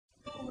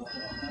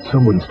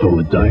Someone stole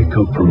a Diet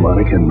Coke from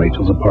Monica and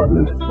Rachel's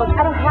apartment. Look,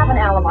 I don't have an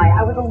alibi.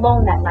 I was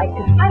alone that night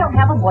because I don't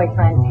have a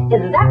boyfriend.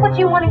 Is that what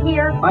you want to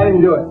hear? I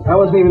didn't do it. I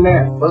wasn't even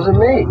there. Wasn't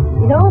me.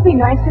 You know what would be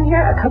nice in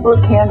here? A couple of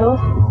candles.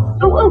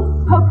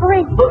 Ooh,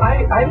 potpourri. Look,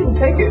 I didn't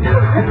take it.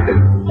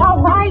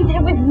 All right,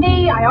 it was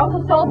me. I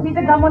also sold me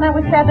the gun when I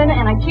was 7,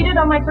 and I cheated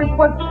on my first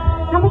boyfriend.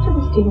 How much of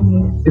this do you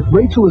need? If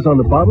Rachel is on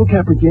the bottle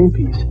capper game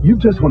piece,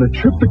 you've just won a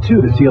trip for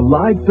two to see a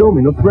live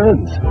filming of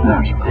Friends.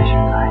 No, you place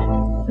your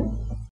night.